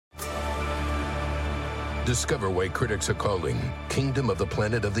Discover why critics are calling Kingdom of the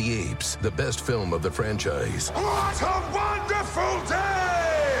Planet of the Apes the best film of the franchise. What a wonderful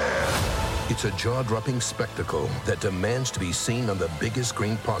day! It's a jaw-dropping spectacle that demands to be seen on the biggest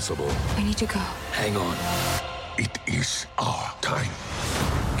screen possible. I need to go. Hang on. It is our time.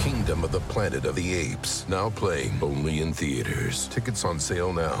 Kingdom of the Planet of the Apes, now playing only in theaters. Tickets on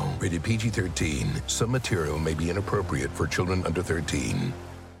sale now. Rated PG-13. Some material may be inappropriate for children under 13.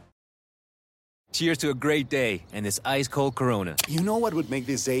 Cheers to a great day and this ice-cold Corona. You know what would make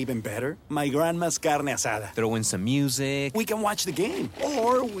this day even better? My grandma's carne asada. Throw in some music. We can watch the game.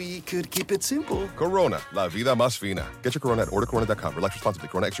 Or we could keep it simple. Corona, la vida más fina. Get your Corona at ordercorona.com. Relax responsibly.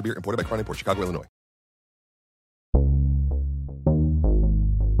 Corona Extra Beer, imported by Crown Imports, Chicago, Illinois.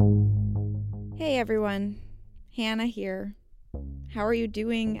 Hey everyone, Hannah here. How are you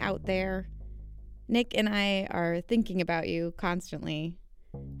doing out there? Nick and I are thinking about you constantly.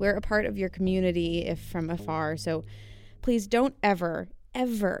 We're a part of your community, if from afar, so please don't ever,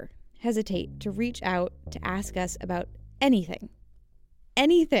 ever hesitate to reach out to ask us about anything.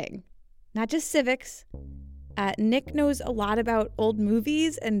 Anything. Not just civics. Nick knows a lot about old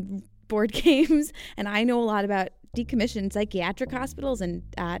movies and board games, and I know a lot about decommissioned psychiatric hospitals and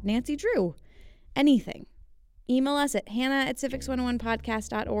Nancy Drew. Anything. Email us at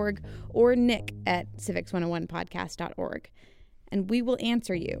hannah@civics101podcast.org or nick@civics101podcast.org. And we will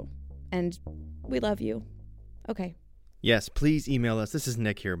answer you. And we love you. Okay. Yes, please email us. This is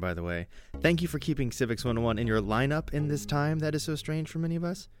Nick here, by the way. Thank you for keeping Civics 101 in your lineup in this time that is so strange for many of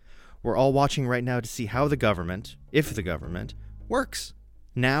us. We're all watching right now to see how the government, if the government, works.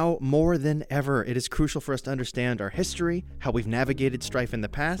 Now, more than ever, it is crucial for us to understand our history, how we've navigated strife in the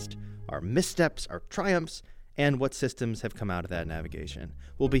past, our missteps, our triumphs, and what systems have come out of that navigation.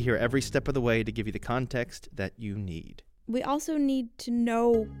 We'll be here every step of the way to give you the context that you need. We also need to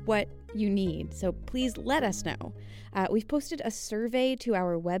know what you need, so please let us know. We've posted a survey to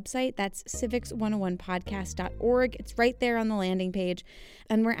our website. That's civics101podcast.org. It's right there on the landing page.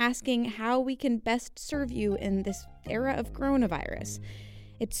 And we're asking how we can best serve you in this era of coronavirus.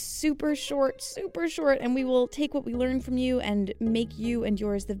 It's super short, and we will take what we learn from you and make you and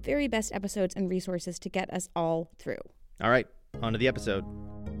yours the very best episodes and resources to get us all through. All right, on to the episode.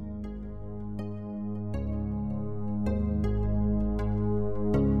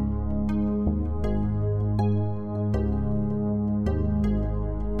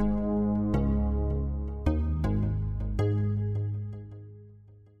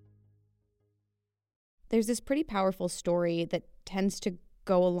 There's this pretty powerful story that tends to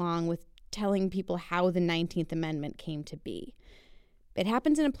go along with telling people how the 19th Amendment came to be. It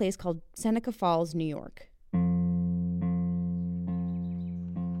happens in a place called Seneca Falls, New York.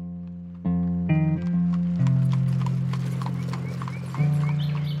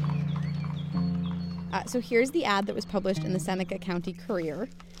 So here's the ad that was published in the Seneca County Courier.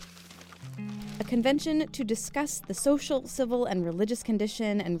 A convention to discuss the social, civil, and religious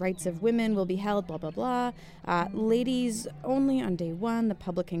condition and rights of women will be held, blah, blah, blah. Ladies only on day one. The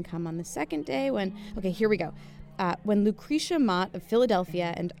public can come on the second day when... Okay, here we go. When Lucretia Mott of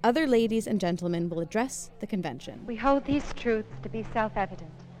Philadelphia and other ladies and gentlemen will address the convention. We hold these truths to be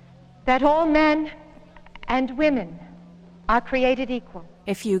self-evident, that all men and women are created equal.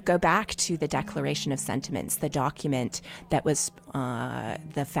 If you go back to the Declaration of Sentiments, the document that was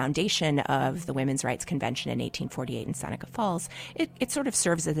the foundation of the Women's Rights Convention in 1848 in Seneca Falls, it sort of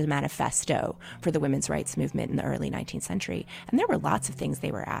serves as a manifesto for the women's rights movement in the early 19th century. And there were lots of things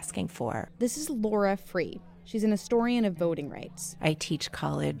they were asking for. This is Laura Free. She's an historian of voting rights. I teach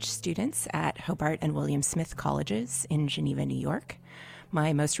college students at Hobart and William Smith Colleges in Geneva, New York.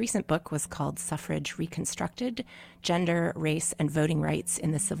 My most recent book was called Suffrage Reconstructed: Gender, Race, and Voting Rights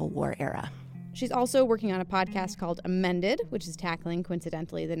in the Civil War Era. She's also working on a podcast called Amended, which is tackling,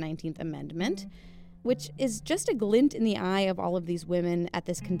 coincidentally, the 19th Amendment, which is just a glint in the eye of all of these women at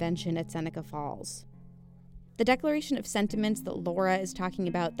this convention at Seneca Falls. The Declaration of Sentiments that Laura is talking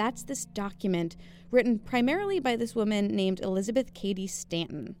about, that's this document written primarily by this woman named Elizabeth Cady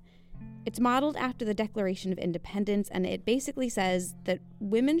Stanton. It's modeled after the Declaration of Independence, and it basically says that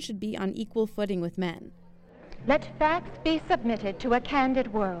women should be on equal footing with men. Let facts be submitted to a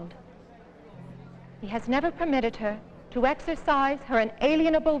candid world. He has never permitted her to exercise her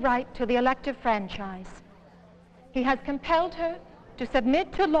inalienable right to the elective franchise. He has compelled her to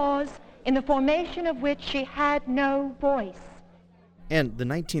submit to laws in the formation of which she had no voice. And the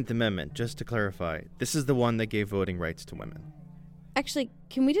 19th Amendment, just to clarify, this is the one that gave voting rights to women. Actually,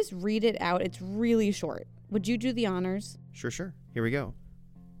 can we just read it out? It's really short. Would you do the honors? Sure. Here we go.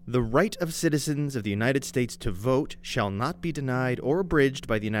 The right of citizens of the United States to vote shall not be denied or abridged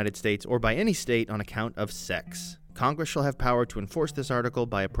by the United States or by any state on account of sex. Congress shall have power to enforce this article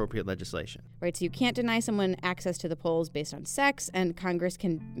by appropriate legislation. Right, so you can't deny someone access to the polls based on sex, and Congress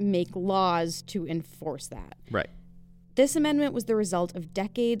can make laws to enforce that. Right. This amendment was the result of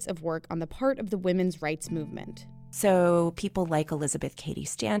decades of work on the part of the women's rights movement. So people like Elizabeth Cady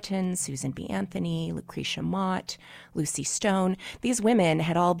Stanton, Susan B. Anthony, Lucretia Mott, Lucy Stone, these women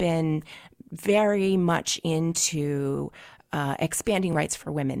had all been very much into expanding rights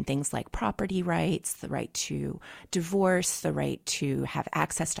for women, things like property rights, the right to divorce, the right to have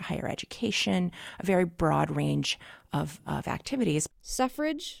access to higher education, a very broad range of activities.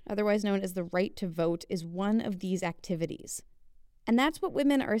 Suffrage, otherwise known as the right to vote, is one of these activities. And that's what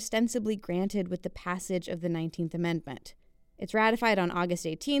women are ostensibly granted with the passage of the 19th Amendment. It's ratified on August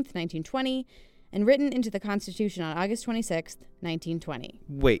 18th, 1920, and written into the Constitution on August 26th, 1920.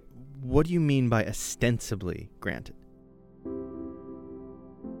 Wait, what do you mean by ostensibly granted?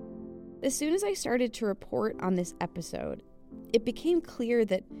 As soon as I started to report on this episode, it became clear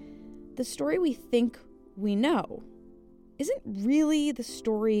that the story we think we know isn't really the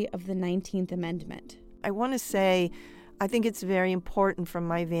story of the 19th Amendment. I want to say, I think it's very important from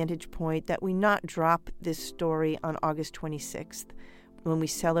my vantage point that we not drop this story on August 26th when we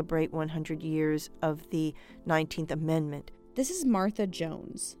celebrate 100 years of the 19th Amendment. This is Martha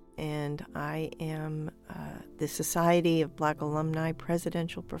Jones. And I am the Society of Black Alumni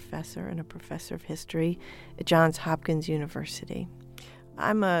Presidential Professor and a Professor of History at Johns Hopkins University.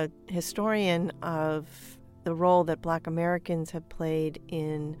 I'm a historian of the role that Black Americans have played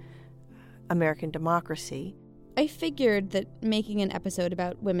in American democracy. I figured that making an episode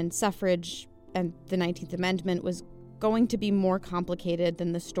about women's suffrage and the 19th Amendment was going to be more complicated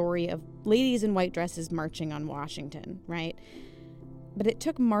than the story of ladies in white dresses marching on Washington, right? But it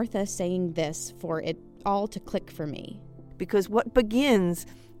took Martha saying this for it all to click for me. Because what begins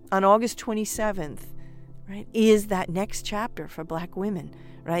on August 27th, right, is that next chapter for Black women,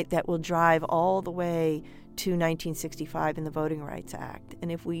 right, that will drive all the way to 1965 in the Voting Rights Act. And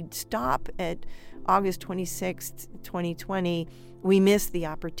if we stop at August 26th, 2020, we miss the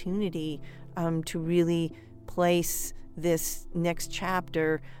opportunity to really place this next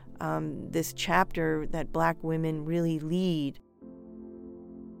chapter, this chapter that Black women really lead.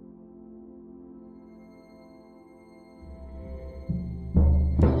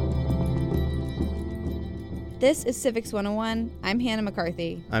 This is Civics 101. I'm Hannah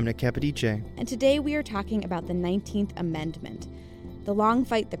McCarthy. I'm Nick Capodice. And today we are talking about the 19th Amendment, the long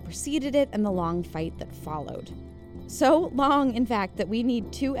fight that preceded it and the long fight that followed. So long, in fact, that we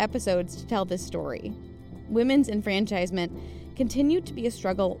need 2 episodes to tell this story. Women's enfranchisement continued to be a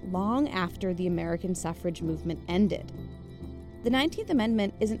struggle long after the American suffrage movement ended. The 19th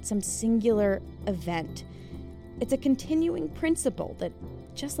Amendment isn't some singular event. It's a continuing principle that,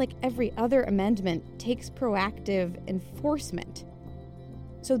 just like every other amendment, takes proactive enforcement.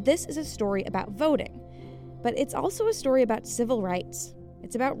 So this is a story about voting, but it's also a story about civil rights.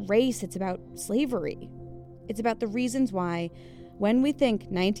 It's about race. It's about slavery. It's about the reasons why, when we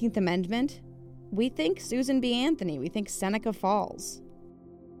think 19th Amendment, we think Susan B. Anthony, we think Seneca Falls.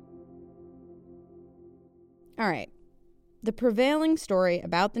 All right. The prevailing story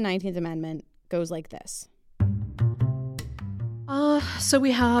about the 19th Amendment goes like this. So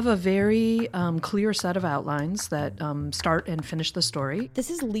we have a very clear set of outlines that start and finish the story. This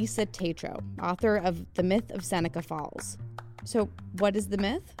is Lisa Tatro, author of The Myth of Seneca Falls. So what is the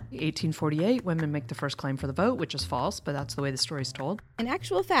myth? 1848, women make the first claim for the vote, which is false, but that's the way the story's told. In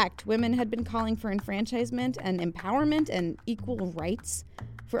actual fact, women had been calling for enfranchisement and empowerment and equal rights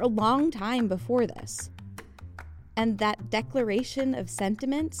for a long time before this. And that declaration of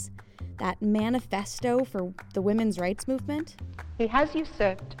sentiments, that manifesto for the women's rights movement? He has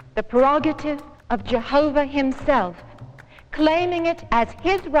usurped the prerogative of Jehovah himself, claiming it as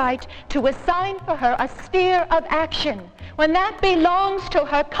his right to assign for her a sphere of action when that belongs to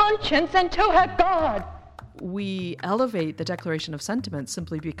her conscience and to her God. We elevate the Declaration of Sentiments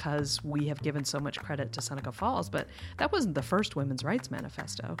simply because we have given so much credit to Seneca Falls, but that wasn't the first women's rights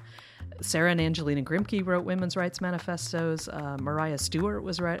manifesto. Sarah and Angelina Grimke wrote women's rights manifestos. Mariah Stewart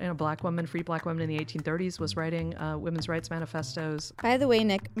was writing, a black woman, free black woman in the 1830s, was writing women's rights manifestos. By the way,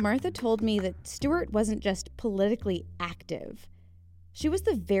 Nick, Martha told me that Stewart wasn't just politically active. She was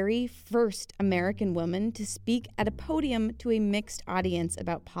the very first American woman to speak at a podium to a mixed audience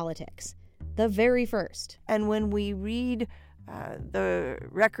about politics. The very first. And when we read the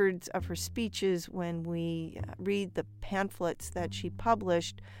records of her speeches, when we read the pamphlets that she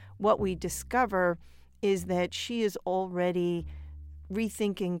published, what we discover is that she is already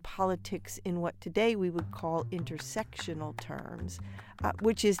rethinking politics in what today we would call intersectional terms,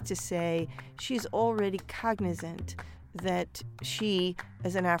 which is to say she's already cognizant that she,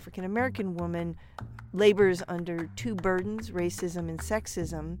 as an African American woman, labors under two burdens, racism and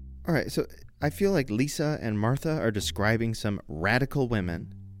sexism. All right, so I feel like Lisa and Martha are describing some radical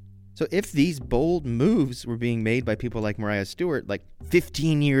women. So if these bold moves were being made by people like Mariah Stewart, like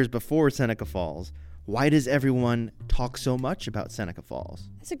 15 years before Seneca Falls, why does everyone talk so much about Seneca Falls?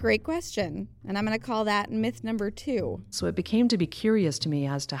 That's a great question, and I'm going to call that myth number 2. So it became to be curious to me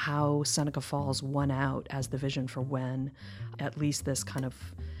as to how Seneca Falls won out as the vision for when at least this kind of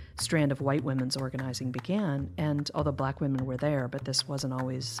strand of white women's organizing began. And although black women were there, but this wasn't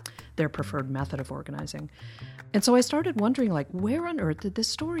always their preferred method of organizing. And so I started wondering, like, where on earth did this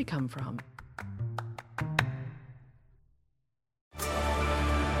story come from?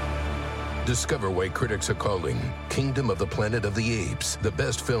 Discover why critics are calling Kingdom of the Planet of the Apes the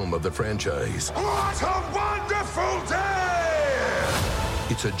best film of the franchise. What a wonderful day!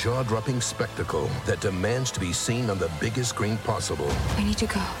 It's a jaw-dropping spectacle that demands to be seen on the biggest screen possible. I need to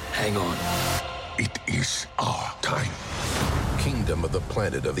go. Hang on. It is our time. Kingdom of the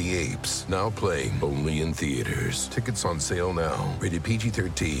Planet of the Apes, now playing only in theaters. Tickets on sale now. Rated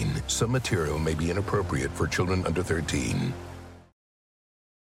PG-13. Some material may be inappropriate for children under 13.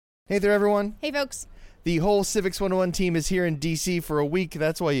 Hey there, everyone. Hey, folks. The whole Civics 101 team is here in D.C. for a week.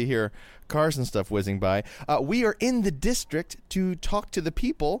 That's why you hear cars and stuff whizzing by. We are in the district to talk to the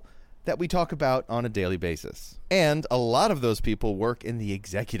people that we talk about on a daily basis. And a lot of those people work in the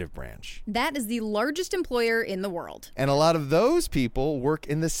executive branch. That is the largest employer in the world. And a lot of those people work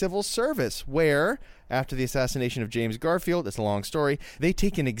in the civil service, where, after the assassination of James Garfield, it's a long story, they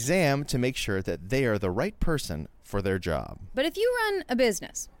take an exam to make sure that they are the right person for their job. But if you run a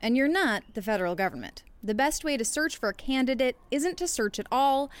business and you're not the federal government, the best way to search for a candidate isn't to search at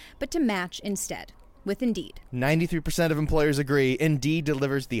all, but to match instead. With Indeed. 93% of employers agree Indeed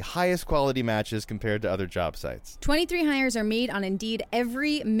delivers the highest quality matches compared to other job sites. 23 hires are made on Indeed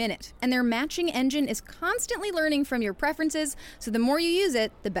every minute, and their matching engine is constantly learning from your preferences, so the more you use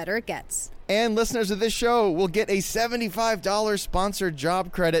it, the better it gets. And listeners of this show will get a $75 sponsored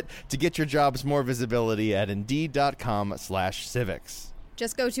job credit to get your jobs more visibility at Indeed.com/civics.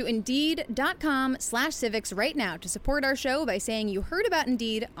 Just go to Indeed.com/civics right now to support our show by saying you heard about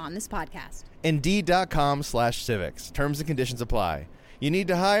Indeed on this podcast. Indeed.com/civics. Terms and conditions apply. You need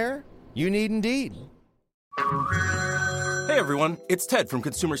to hire? You need Indeed. Hey everyone, it's Ted from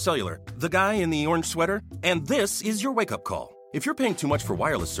Consumer Cellular, the guy in the orange sweater, and this is your wake-up call. If you're paying too much for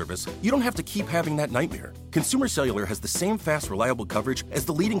wireless service, you don't have to keep having that nightmare. Consumer Cellular has the same fast, reliable coverage as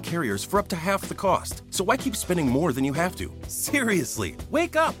the leading carriers for up to half the cost. So why keep spending more than you have to? Seriously,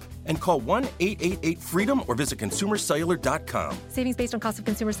 wake up and call 1-888-FREEDOM or visit consumercellular.com. Savings based on cost of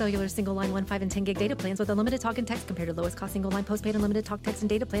Consumer Cellular's single line 1, 5, and 10 gig data plans with unlimited talk and text compared to lowest cost single line postpaid unlimited talk, text, and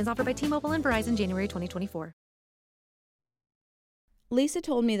data plans offered by T-Mobile and Verizon January 2024. Lisa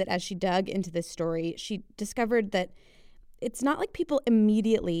told me that as she dug into this story, she discovered that it's not like people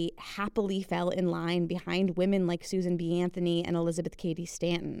immediately happily fell in line behind women like Susan B. Anthony and Elizabeth Cady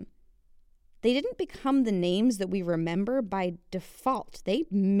Stanton. They didn't become the names that we remember by default. They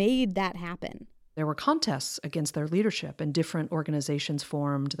made that happen. There were contests against their leadership, and different organizations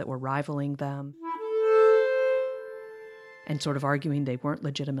formed that were rivaling them and sort of arguing they weren't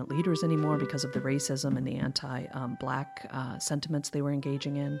legitimate leaders anymore because of the racism and the anti-Black sentiments they were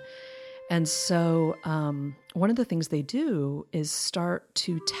engaging in. And so one of the things they do is start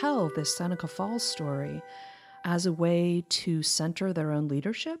to tell this Seneca Falls story as a way to center their own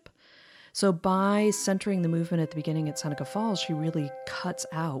leadership. So by centering the movement at the beginning at Seneca Falls, she really cuts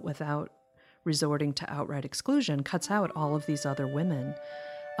out, without resorting to outright exclusion, cuts out all of these other women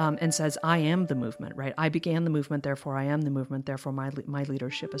and says, I am the movement, right? I began the movement, therefore I am the movement, therefore my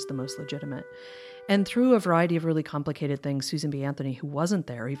leadership is the most legitimate. And through a variety of really complicated things, Susan B. Anthony, who wasn't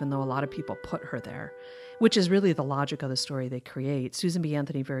there, even though a lot of people put her there, which is really the logic of the story they create, Susan B.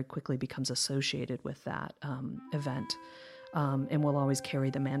 Anthony very quickly becomes associated with that event and will always carry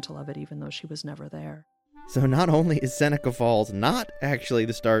the mantle of it, even though she was never there. So not only is Seneca Falls not actually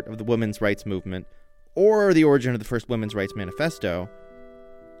the start of the women's rights movement or the origin of the first women's rights manifesto,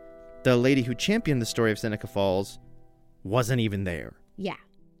 the lady who championed the story of Seneca Falls wasn't even there. Yeah.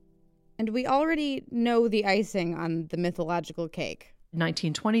 And we already know the icing on the mythological cake.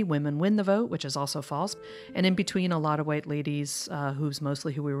 1920, women win the vote, which is also false. And in between, a lot of white ladies, who's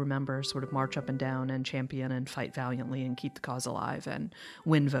mostly who we remember, sort of march up and down and champion and fight valiantly and keep the cause alive and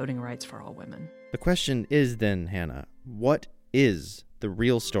win voting rights for all women. The question is then, Hannah, what is the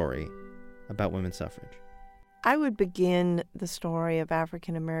real story about women's suffrage? I would begin the story of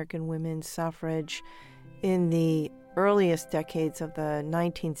African American women's suffrage in the earliest decades of the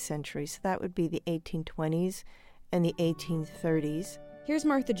 19th century. So that would be the 1820s and the 1830s. Here's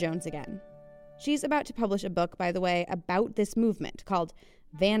Martha Jones again. She's about to publish a book, by the way, about this movement called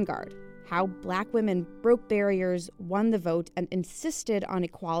Vanguard: How Black Women Broke Barriers, Won the Vote, and Insisted on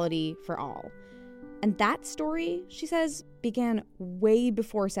Equality for All. And that story, she says, began way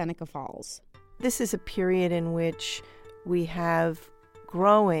before Seneca Falls. This is a period in which we have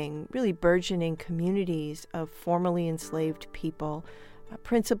growing, really burgeoning communities of formerly enslaved people,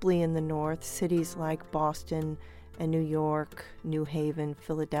 principally in the North. Cities like Boston and New York, New Haven,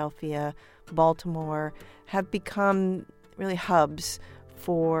 Philadelphia, Baltimore have become really hubs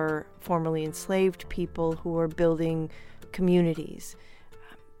for formerly enslaved people who are building communities.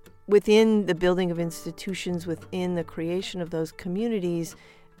 Within the building of institutions, within the creation of those communities,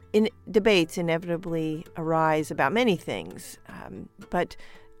 debates inevitably arise about many things. But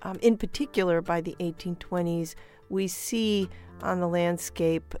in particular, by the 1820s, we see on the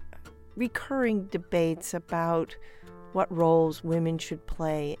landscape recurring debates about what roles women should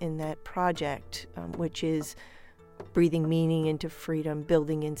play in that project, which is breathing meaning into freedom,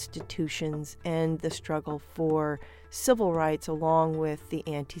 building institutions, and the struggle for civil rights along with the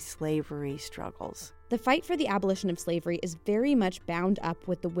anti-slavery struggles. The fight for the abolition of slavery is very much bound up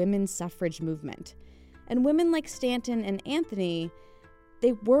with the women's suffrage movement. And women like Stanton and Anthony,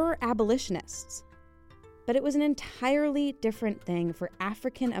 they were abolitionists. But it was an entirely different thing for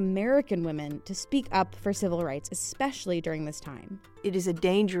African American women to speak up for civil rights, especially during this time. It is a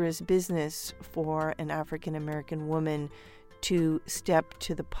dangerous business for an African American woman to step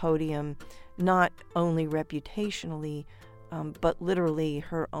to the podium, not only reputationally, but literally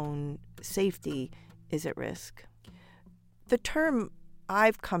her own safety is at risk. The term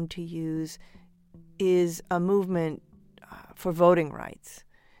I've come to use is a movement for voting rights.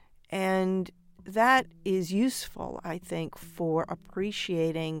 And that is useful, I think, for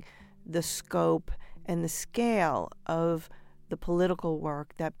appreciating the scope and the scale of the political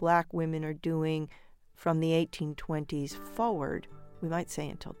work that Black women are doing from the 1820s forward, we might say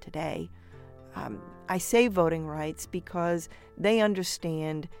until today. I say voting rights because they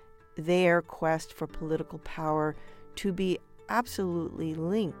understand their quest for political power to be absolutely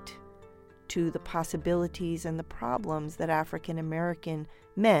linked to the possibilities and the problems that African American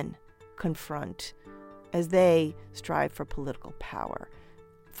men confront as they strive for political power.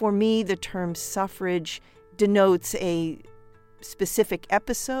 For me, the term suffrage denotes a specific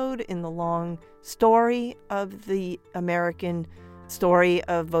episode in the long story of the American story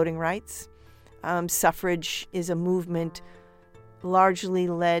of voting rights. Suffrage is a movement largely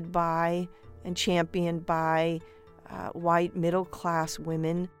led by and championed by white middle-class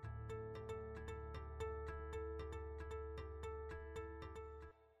women.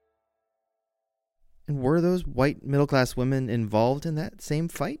 And were those white middle-class women involved in that same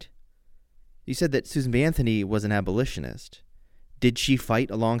fight? You said that Susan B. Anthony was an abolitionist. Did she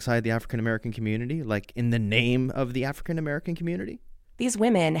fight alongside the African-American community, like in the name of the African-American community? These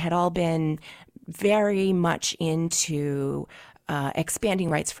women had all been very much into expanding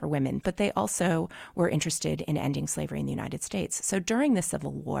rights for women, but they also were interested in ending slavery in the United States. So during the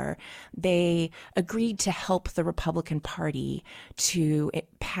Civil War, they agreed to help the Republican Party to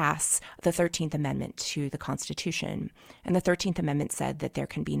pass the 13th Amendment to the Constitution. And the 13th Amendment said that there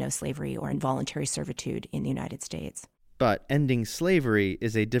can be no slavery or involuntary servitude in the United States. But ending slavery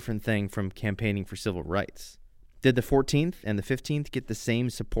is a different thing from campaigning for civil rights. Did the 14th and the 15th get the same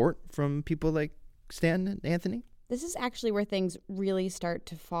support from people like Stanton and Anthony? This is actually where things really start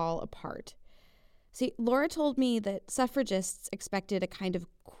to fall apart. See, Laura told me that suffragists expected a kind of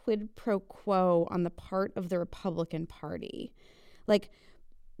quid pro quo on the part of the Republican Party. Like,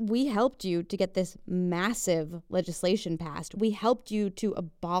 we helped you to get this massive legislation passed. We helped you to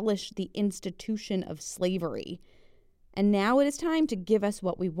abolish the institution of slavery. And now it is time to give us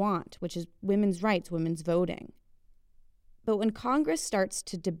what we want, which is women's rights, women's voting. But when Congress starts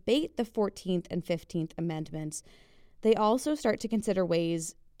to debate the 14th and 15th Amendments, they also start to consider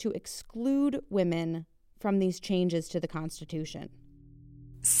ways to exclude women from these changes to the Constitution.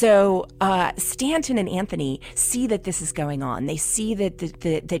 So Stanton and Anthony see that this is going on. They see that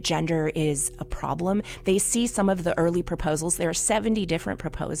that gender is a problem. They see some of the early proposals. There are 70 different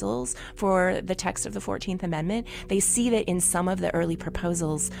proposals for the text of the 14th Amendment. They see that in some of the early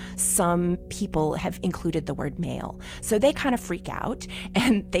proposals, some people have included the word male. So they kind of freak out,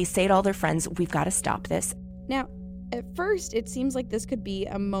 and they say to all their friends, we've got to stop this. Now, at first, it seems like this could be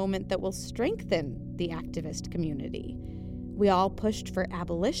a moment that will strengthen the activist community. We all pushed for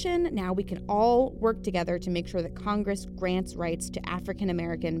abolition. Now we can all work together to make sure that Congress grants rights to African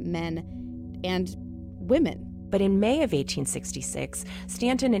American men and women. But in May of 1866,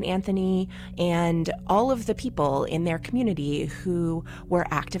 Stanton and Anthony and all of the people in their community who were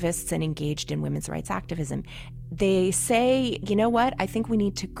activists and engaged in women's rights activism, they say, you know what, I think we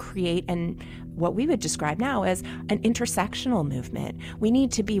need to create what we would describe now as an intersectional movement. We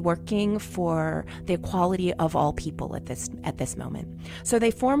need to be working for the equality of all people at this moment. So they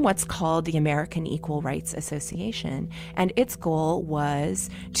form what's called the American Equal Rights Association, and its goal was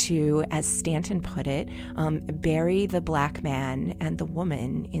to, as Stanton put it, bury the black man and the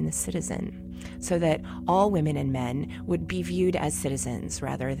woman in the citizen, so that all women and men would be viewed as citizens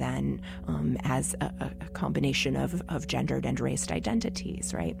rather than as a combination of gendered and raced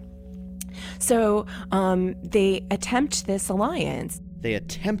identities, right? So they attempt this alliance. They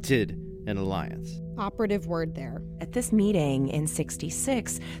attempted an alliance. Operative word there. At this meeting in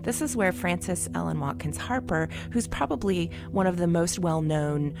 66, this is where Frances Ellen Watkins Harper, who's probably one of the most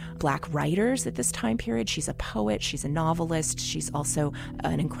well-known black writers at this time period, she's a poet, she's a novelist, she's also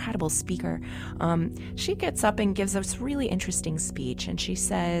an incredible speaker. She gets up and gives us a really interesting speech, and she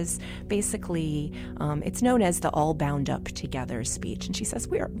says, basically, it's known as the all bound up together speech, and she says,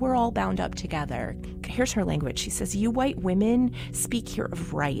 we're all bound up together. Here's her language. She says, you white women speak here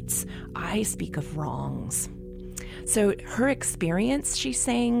of rights. I speak of wrongs. So her experience, she's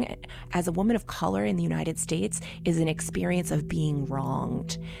saying, as a woman of color in the United States, is an experience of being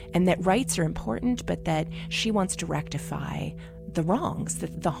wronged, and that rights are important, but that she wants to rectify the wrongs,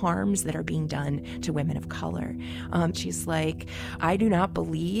 the harms that are being done to women of color. She's like, I do not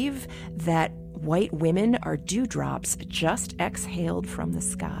believe that white women are dewdrops just exhaled from the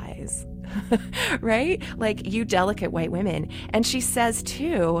skies. Right? Like, you delicate white women. And she says,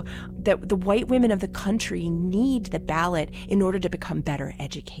 too, that the white women of the country need the ballot in order to become better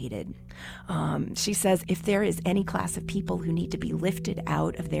educated. She says, if there is any class of people who need to be lifted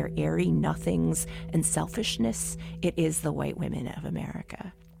out of their airy nothings and selfishness, it is the white women of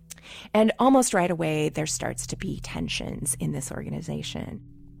America. And almost right away, there starts to be tensions in this organization.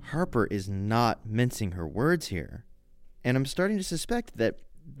 Harper is not mincing her words here. And I'm starting to suspect that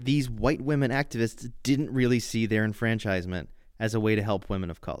these white women activists didn't really see their enfranchisement as a way to help women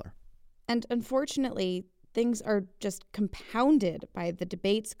of color. And unfortunately, things are just compounded by the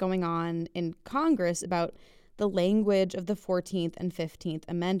debates going on in Congress about the language of the 14th and 15th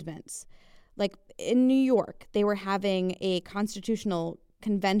Amendments. Like in New York, they were having a constitutional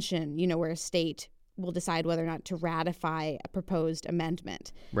convention, where a state will decide whether or not to ratify a proposed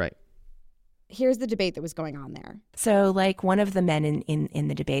amendment. Right. Here's the debate that was going on there. So, like, one of the men in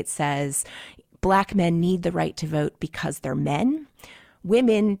the debate says, black men need the right to vote because they're men.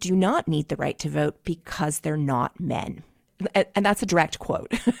 Women do not need the right to vote because they're not men. And that's a direct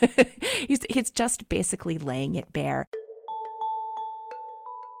quote. He's just basically laying it bare.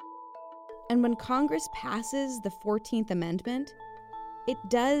 And when Congress passes the 14th Amendment, it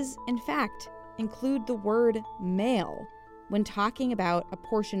does, in fact, include the word male when talking about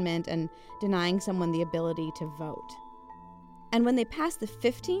apportionment and denying someone the ability to vote. And when they pass the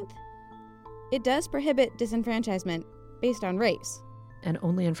 15th, it does prohibit disenfranchisement based on race. And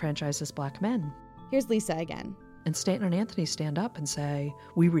only enfranchises black men. Here's Lisa again. And Stanton and Anthony stand up and say,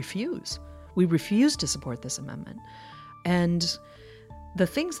 we refuse. We refuse to support this amendment. And the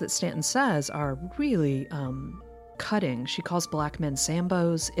things that Stanton says are really cutting. She calls black men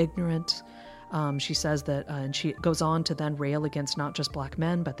sambos, ignorant. She says that, and she goes on to then rail against not just black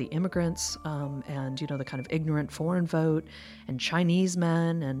men, but the immigrants, and, the kind of ignorant foreign vote and Chinese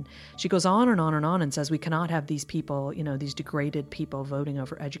men. And she goes on and on and on and says we cannot have these people, these degraded people voting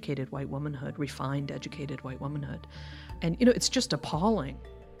over educated white womanhood, refined educated white womanhood. And, it's just appalling.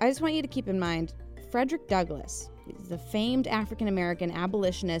 I just want you to keep in mind, Frederick Douglass, the famed African-American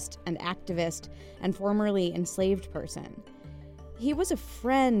abolitionist and activist and formerly enslaved person, he was a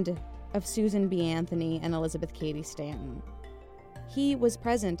friend of Susan B. Anthony and Elizabeth Cady Stanton. He was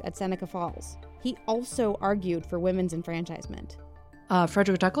present at Seneca Falls. He also argued for women's enfranchisement.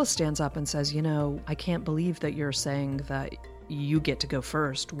 Frederick Douglass stands up and says, I can't believe that you're saying that you get to go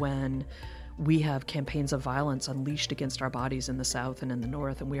first when we have campaigns of violence unleashed against our bodies in the South and in the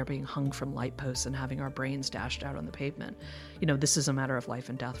North, and we are being hung from light posts and having our brains dashed out on the pavement. This is a matter of life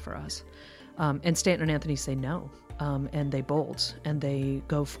and death for us. And Stanton and Anthony say no, and they bolt, and they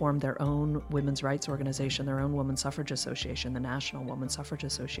go form their own women's rights organization, their own women's suffrage association, the National Women's Suffrage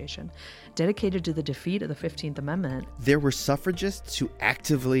Association, dedicated to the defeat of the 15th Amendment. There were suffragists who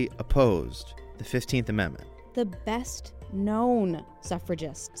actively opposed the 15th Amendment. The best known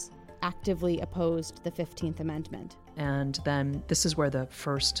suffragists actively opposed the 15th Amendment. And then this is where the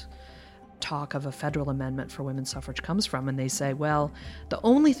first talk of a federal amendment for women's suffrage comes from. And they say, well, the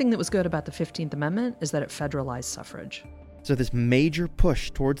only thing that was good about the 15th Amendment is that it federalized suffrage. So this major push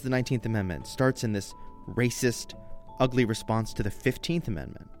towards the 19th Amendment starts in this racist, ugly response to the 15th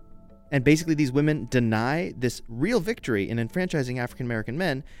Amendment. And basically these women deny this real victory in enfranchising African American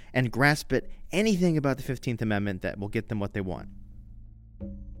men and grasp at anything about the 15th Amendment that will get them what they want.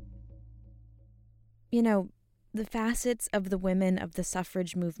 You know, the facets of the women of the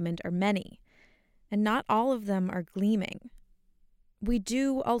suffrage movement are many, and not all of them are gleaming. We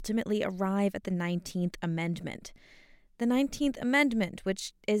do ultimately arrive at the 19th Amendment. The 19th Amendment,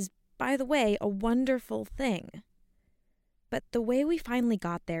 which is, by the way, a wonderful thing. But the way we finally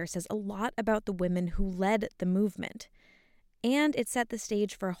got there says a lot about the women who led the movement, and it set the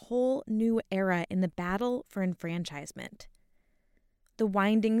stage for a whole new era in the battle for enfranchisement. The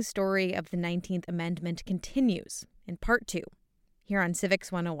winding story of the 19th Amendment continues in Part 2, here on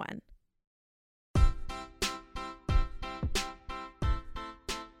Civics 101.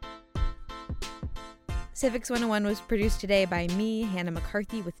 Civics 101 was produced today by me, Hannah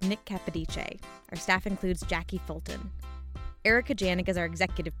McCarthy, with Nick Capodice. Our staff includes Jackie Fulton. Erica Janik is our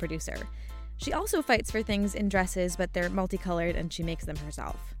executive producer. She also fights for things in dresses, but they're multicolored and she makes them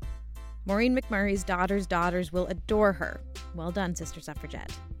herself. Maureen McMurray's daughters will adore her. Well done, Sister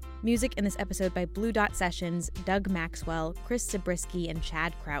Suffragette. Music in this episode by Blue Dot Sessions, Doug Maxwell, Chris Zabriskie, and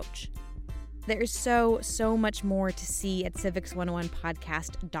Chad Crouch. There is so much more to see at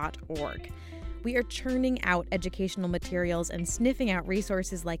civics101podcast.org. We are churning out educational materials and sniffing out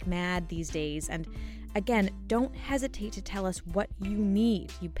resources like mad these days. And again, don't hesitate to tell us what you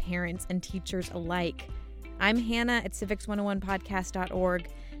need, you parents and teachers alike. I'm Hannah at civics101podcast.org.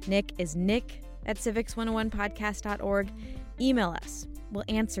 Nick is Nick at civics101podcast.org. Email us. We'll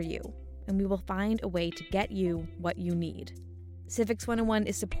answer you, and we will find a way to get you what you need. Civics 101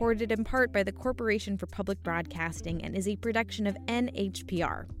 is supported in part by the Corporation for Public Broadcasting and is a production of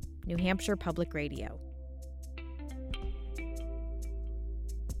NHPR, New Hampshire Public Radio.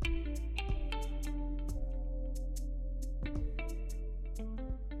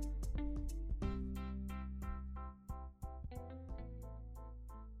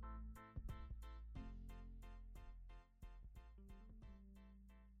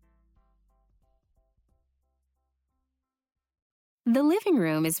 The living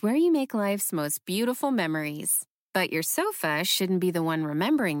room is where you make life's most beautiful memories. But your sofa shouldn't be the one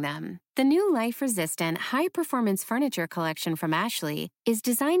remembering them. The new life-resistant, high-performance furniture collection from Ashley is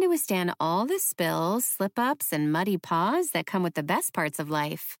designed to withstand all the spills, slip-ups, and muddy paws that come with the best parts of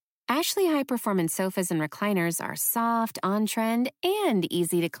life. Ashley high-performance sofas and recliners are soft, on-trend, and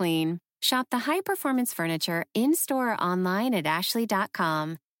easy to clean. Shop the high-performance furniture in-store or online at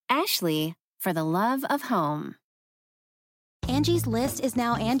ashley.com. Ashley, for the love of home. Angie's List is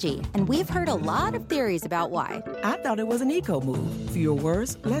now Angie, and we've heard a lot of theories about why. I thought it was an eco move. Fewer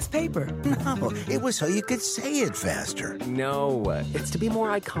words, less paper. No, it was so you could say it faster. No, it's to be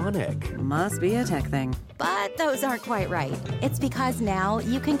more iconic. Must be a tech thing. But those aren't quite right. It's because now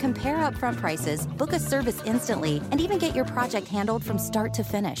you can compare upfront prices, book a service instantly, and even get your project handled from start to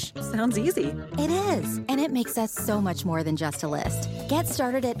finish. Sounds easy. It is, and it makes us so much more than just a list. Get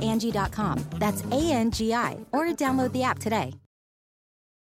started at Angie.com. That's ANGI, or download the app today.